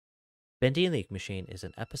Bendy and the Ink Machine is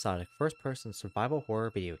an episodic first-person survival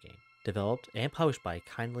horror video game developed and published by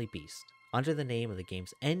Kindly Beast under the name of the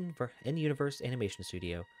game's in-universe animation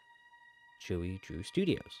studio, Joey Drew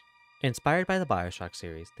Studios. Inspired by the BioShock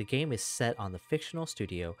series, the game is set on the fictional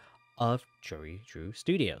studio of Joey Drew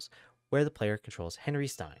Studios, where the player controls Henry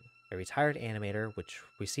Stein, a retired animator which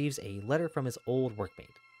receives a letter from his old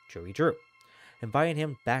workmate, Joey Drew, inviting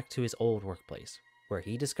him back to his old workplace, where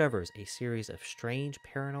he discovers a series of strange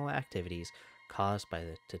paranormal activities caused by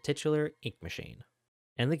the titular Ink Machine.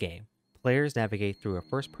 In the game, players navigate through a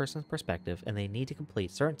first-person perspective and they need to complete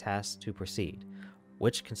certain tasks to proceed,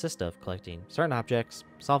 which consist of collecting certain objects,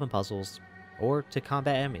 solving puzzles, or to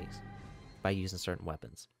combat enemies by using certain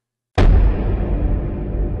weapons.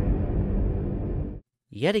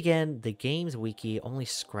 Yet again, the game's wiki only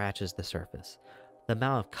scratches the surface. The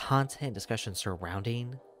amount of content and discussion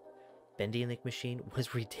surrounding Bendy and the Ink Machine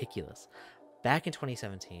was ridiculous. Back in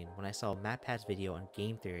 2017, when I saw MatPat's video on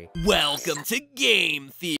game theory, Welcome to Game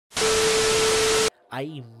Theory,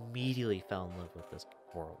 I immediately fell in love with this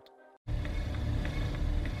world.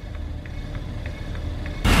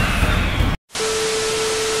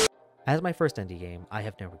 As my first indie game, I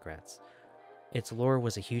have no regrets. Its lore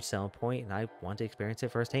was a huge selling point and I wanted to experience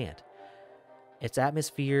it firsthand. Its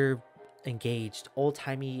atmosphere engaged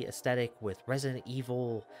old-timey aesthetic with Resident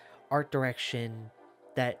Evil art direction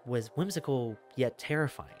that was whimsical yet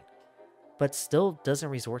terrifying, but still doesn't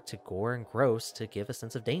resort to gore and gross to give a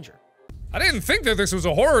sense of danger. I didn't think that this was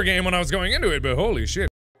a horror game when I was going into it, but holy shit.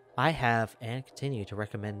 I have and continue to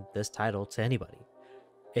recommend this title to anybody.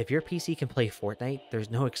 If your PC can play Fortnite, there's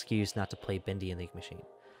no excuse not to play Bendy and the Ink Machine.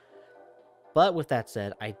 But with that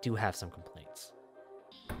said, I do have some complaints.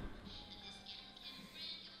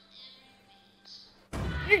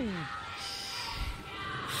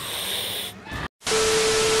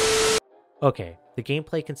 Okay, the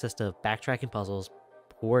gameplay consists of backtracking puzzles,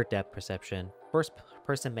 poor depth perception,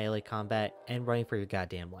 first-person melee combat, and running for your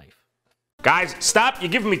goddamn life. Guys, stop! You're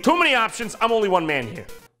giving me too many options. I'm only one man here.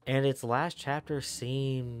 And its last chapter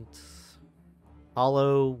seemed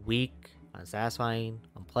hollow, weak, unsatisfying,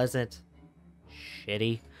 unpleasant,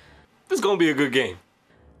 shitty. This is gonna be a good game.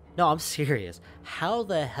 No, I'm serious. How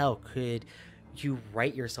the hell could you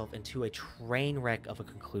write yourself into a train wreck of a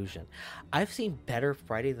conclusion? I've seen better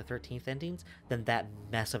Friday the 13th endings than that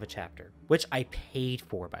mess of a chapter, which I paid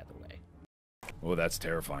for, by the way. Oh, that's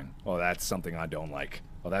terrifying. Oh, that's something I don't like.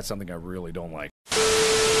 Oh, that's something I really don't like.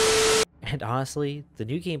 And honestly, the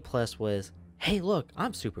new game plus was, hey look,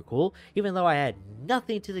 I'm super cool. Even though I had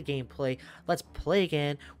nothing to the gameplay, let's play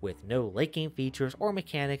again with no late game features or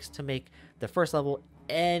mechanics to make the first level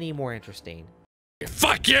any more interesting.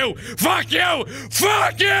 Fuck you! Fuck you!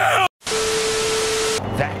 Fuck you!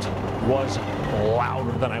 That was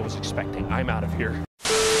louder than I was expecting. I'm out of here.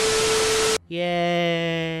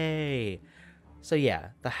 Yay! So yeah,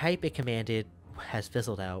 the hype it commanded has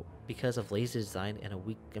fizzled out because of lazy design and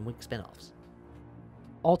weak spin-offs.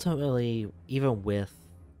 Ultimately, even with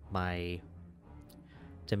my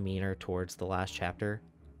demeanor towards the last chapter,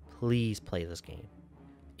 please play this game.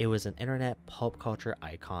 It was an internet pulp culture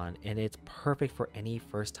icon, and it's perfect for any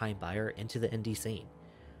first-time buyer into the indie scene.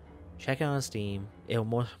 Check it out on Steam. It will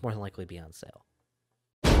more than likely be on sale.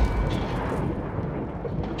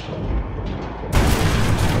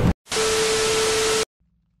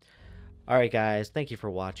 Alright guys, thank you for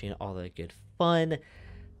watching all the good fun.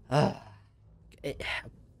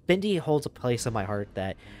 Bendy holds a place in my heart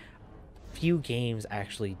that few games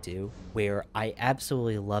actually do, where I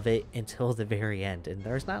absolutely love it until the very end, and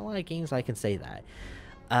there's not a lot of games I can say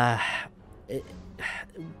that.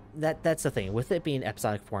 That's the thing with it being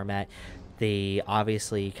episodic format. They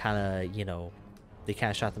obviously kind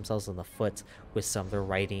of shot themselves in the foot with some of their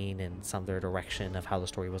writing and some of their direction of how the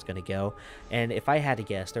story was going to go. And if I had to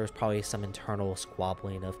guess, there was probably some internal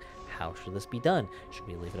squabbling of how should this be done? Should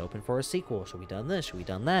we leave it open for a sequel? Should we done this? Should we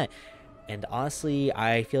done that? And honestly,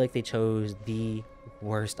 I feel like they chose the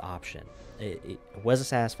worst option. It wasn't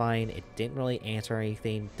satisfying. It didn't really answer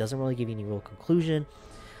anything. Doesn't really give you any real conclusion,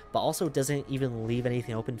 but also doesn't even leave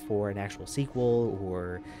anything open for an actual sequel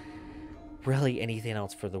or really anything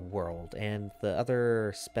else for the world. And the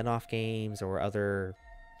other spin-off games or other,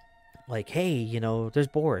 like, hey, you know, there's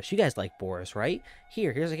Boris. You guys like Boris, right?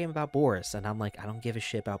 Here's a game about Boris. And I'm like, I don't give a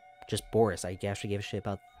shit about just Boris. I actually give a shit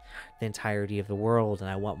about the entirety of the world, and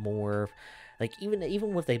I want more. Like,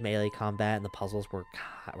 even with the melee combat and the puzzles were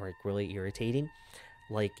really irritating,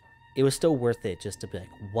 like, it was still worth it just to be like,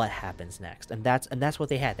 what happens next? And that's what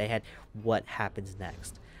they had. They had what happens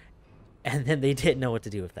next, and then they didn't know what to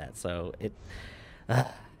do with that. So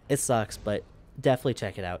it sucks, but definitely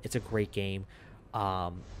check it out. It's a great game.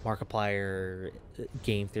 Markiplier,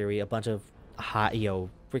 Game Theory, a bunch of hot,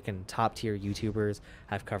 freaking top tier YouTubers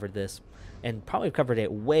have covered this, and probably covered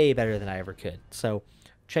it way better than I ever could. So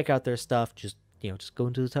check out their stuff. Just just go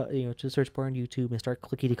into to the search bar on YouTube and start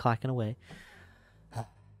clickety clacking away.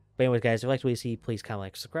 But anyways, guys, if you liked what you see, please comment,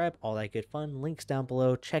 like, subscribe, all that good fun. Links down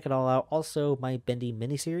below. Check it all out. Also, my Bendy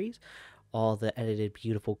miniseries, all the edited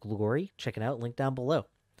beautiful glory. Check it out. Link down below.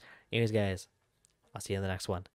 Anyways, guys, I'll see you in the next one.